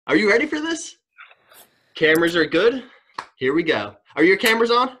Are you ready for this? Cameras are good. Here we go. Are your cameras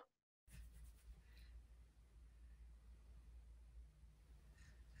on?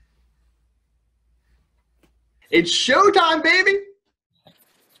 It's showtime, baby!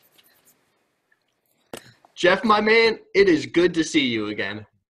 Jeff, my man, it is good to see you again.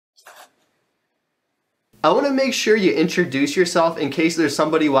 I want to make sure you introduce yourself in case there's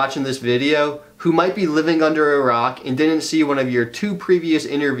somebody watching this video who might be living under a rock and didn't see one of your 2 previous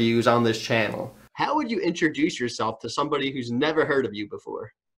interviews on this channel. How would you introduce yourself to somebody who's never heard of you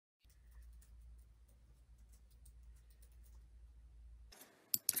before?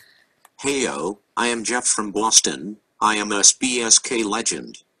 Heyo, I am Jeff from Boston. I am a SBSK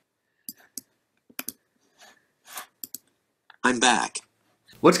legend. I'm back.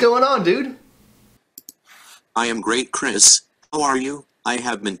 What's going on, dude? I am great, Chris. How are you? I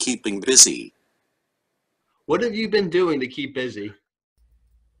have been keeping busy. What have you been doing to keep busy?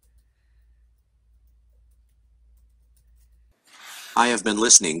 I have been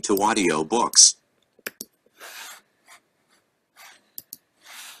listening to audio books.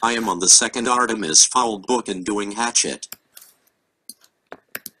 I am on the second Artemis Fowl book and doing Hatchet.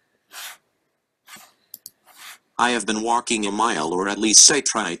 I have been walking a mile, or at least I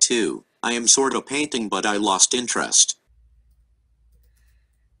try to. I am sort of painting, but I lost interest.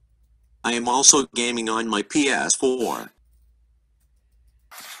 I am also gaming on my PS4.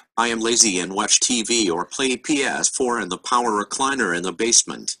 I am lazy and watch TV or play PS4 in the power recliner in the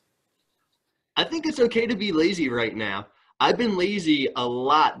basement. I think it's okay to be lazy right now. I've been lazy a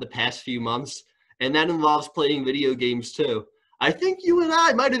lot the past few months, and that involves playing video games too. I think you and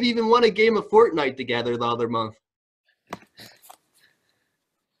I might have even won a game of Fortnite together the other month.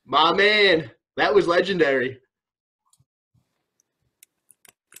 My man, that was legendary.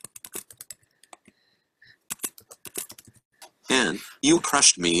 And you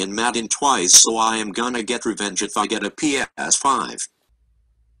crushed me in Madden twice, so I am gonna get revenge if I get a PS5.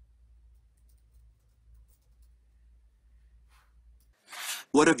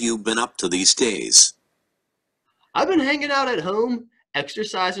 What have you been up to these days? I've been hanging out at home,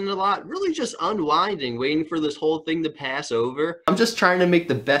 exercising a lot, really just unwinding, waiting for this whole thing to pass over. I'm just trying to make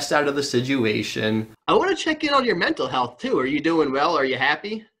the best out of the situation. I want to check in on your mental health too. Are you doing well? Are you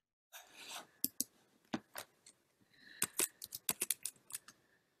happy?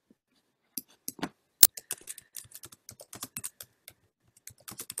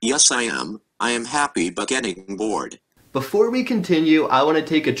 Yes, I am. I am happy but getting bored. Before we continue, I want to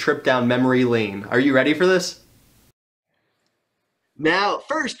take a trip down memory lane. Are you ready for this? Now,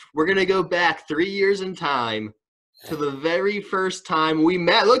 first, we're going to go back 3 years in time to the very first time we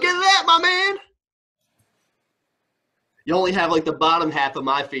met. Look at that, my man! You only have like the bottom half of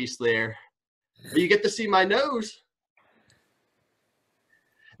my face there. But you get to see my nose.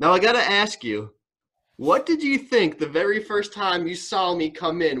 Now, I got to ask you, what did you think the very first time you saw me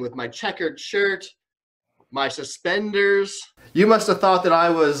come in with my checkered shirt, my suspenders? You must have thought that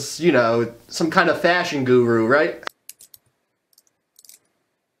I was, you know, some kind of fashion guru, right?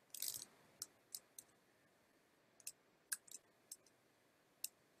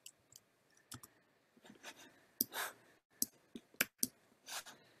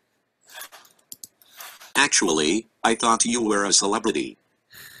 Actually, I thought you were a celebrity.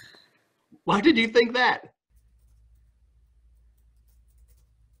 Why did you think that?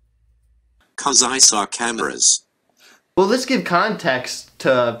 'Cause I saw cameras. Well, let's give context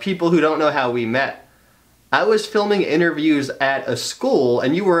to people who don't know how we met. I was filming interviews at a school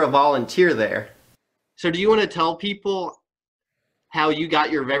and you were a volunteer there. So do you want to tell people how you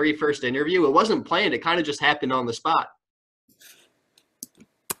got your very first interview? It wasn't planned, it kind of just happened on the spot.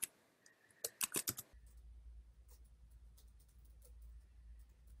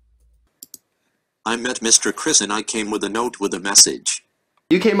 I met Mr. Chris and I came with a note with a message.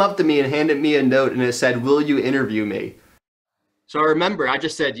 You came up to me and handed me a note and it said, "Will you interview me?" So I remember I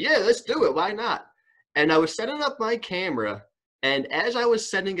just said, "Yeah, let's do it, why not?" And I was setting up my camera, and as I was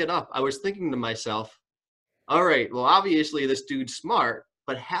setting it up, I was thinking to myself, all right, well, obviously this dude's smart,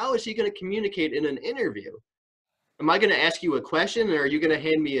 but how is he going to communicate in an interview? Am I going to ask you a question, or are you going to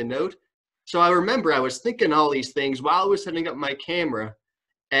hand me a note? So I remember I was thinking all these things while I was setting up my camera,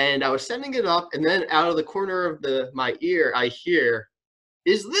 and I was setting it up, and then out of the corner of my ear, I hear,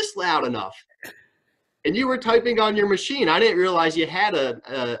 "Is this loud enough?" And you were typing on your machine. I didn't realize you had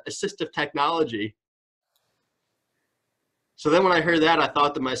a assistive technology. So then when I heard that, I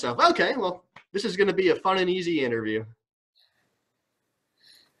thought to myself, okay, well, this is going to be a fun and easy interview.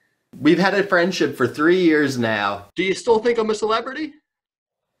 We've had a friendship for 3 years now. Do you still think I'm a celebrity?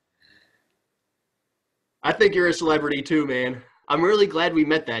 I think you're a celebrity too, man. I'm really glad we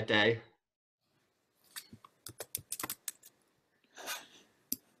met that day.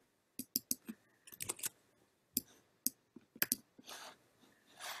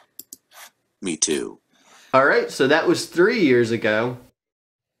 Me too. All right, so that was 3 years ago.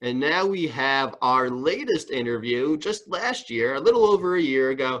 And now we have our latest interview just last year, a little over a year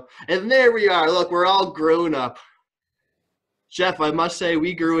ago. And there we are. Look, we're all grown up. Jeff, I must say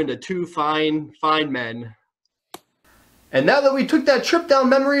we grew into two fine men. And now that we took that trip down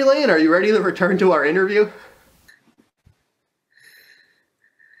memory lane, are you ready to return to our interview?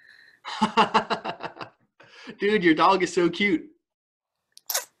 Dude, your dog is so cute.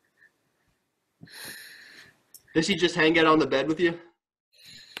 Does he just hang out on the bed with you?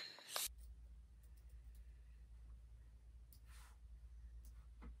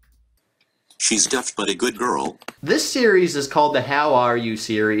 She's deaf but a good girl. This series is called the How Are You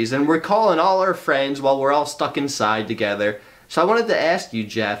series, and we're calling all our friends while we're all stuck inside together. So I wanted to ask you,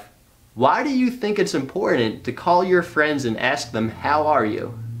 Jeff, why do you think it's important to call your friends and ask them, how are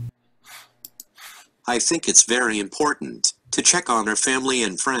you? I think it's very important to check on our family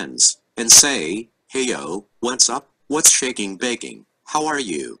and friends and say, hey yo, what's up? What's shaking baking? How are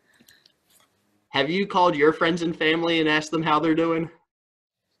you? Have you called your friends and family and asked them how they're doing?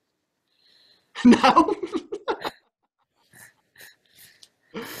 No?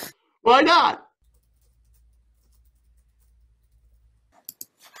 Why not?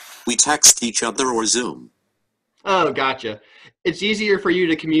 We text each other or Zoom. Oh, gotcha. It's easier for you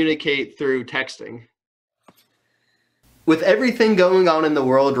to communicate through texting. With everything going on in the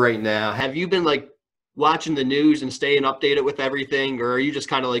world right now, have you been like watching the news and staying updated with everything, or are you just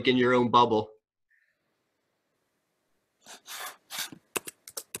kind of like in your own bubble?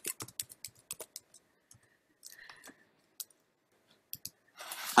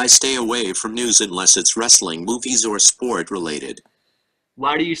 I stay away from news unless it's wrestling, movies, or sport related.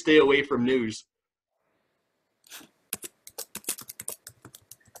 Why do you stay away from news?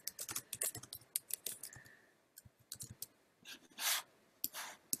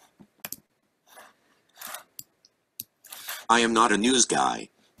 I am not a news guy.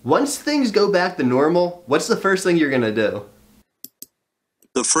 Once things go back to normal, what's the first thing you're gonna do?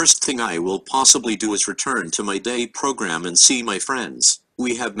 The first thing I will possibly do is return to my day program and see my friends.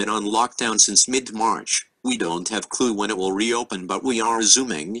 We have been on lockdown since mid-March. We don't have clue when it will reopen, but we are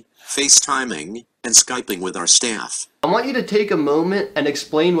Zooming, FaceTiming, and Skyping with our staff. I want you to take a moment and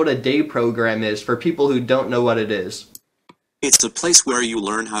explain what a day program is for people who don't know what it is. It's a place where you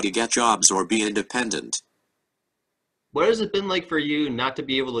learn how to get jobs or be independent. What has it been like for you not to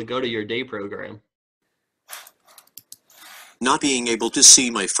be able to go to your day program? Not being able to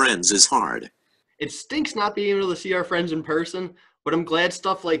see my friends is hard. It stinks not being able to see our friends in person, but I'm glad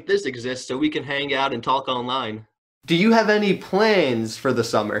stuff like this exists so we can hang out and talk online. Do you have any plans for the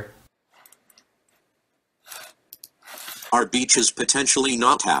summer? Our beach is potentially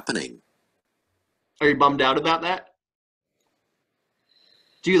not happening. Are you bummed out about that?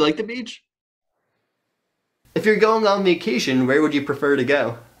 Do you like the beach? If you're going on vacation, where would you prefer to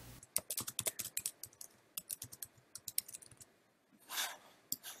go?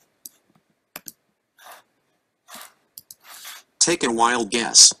 Take a wild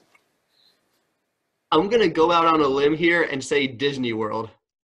guess. I'm going to go out on a limb here and say Disney World.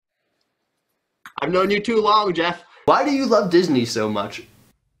 I've known you too long, Jeff. Why do you love Disney so much?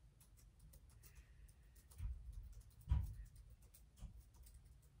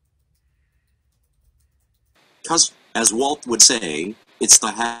 Because, as Walt would say, it's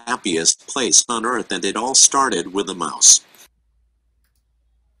the happiest place on earth, and it all started with a mouse.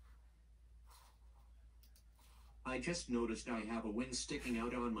 I just noticed I have a wing sticking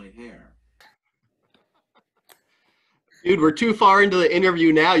out on my hair. Dude, we're too far into the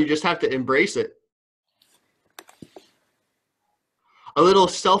interview now. You just have to embrace it. A little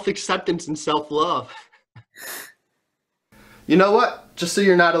self-acceptance and self-love. You know what? Just so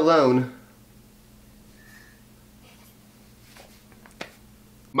you're not alone.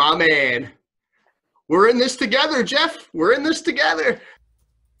 My man. We're in this together, Jeff. We're in this together.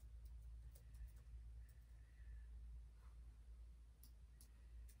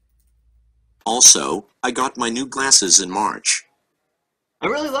 Also, I got my new glasses in March. I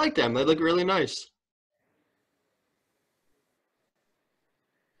really like them. They look really nice.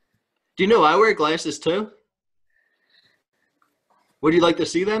 Do you know I wear glasses too? Would you like to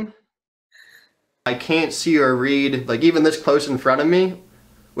see them? I can't see or read, like even this close in front of me,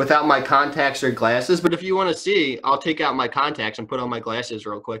 without my contacts or glasses. But if you want to see, I'll take out my contacts and put on my glasses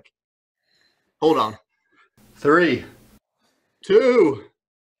real quick. Hold on. 3, 2,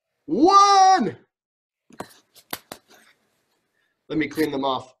 1. Let me clean them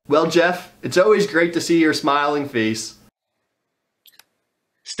off. Well, Jeff, it's always great to see your smiling face.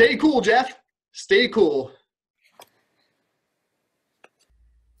 Stay cool, Jeff. Stay cool.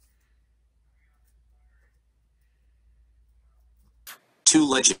 Two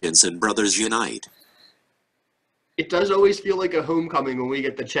legends and brothers unite. It does always feel like a homecoming when we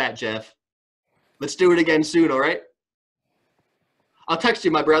get to chat, Jeff. Let's do it again soon, all right? I'll text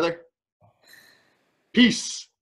you, my brother. Peace.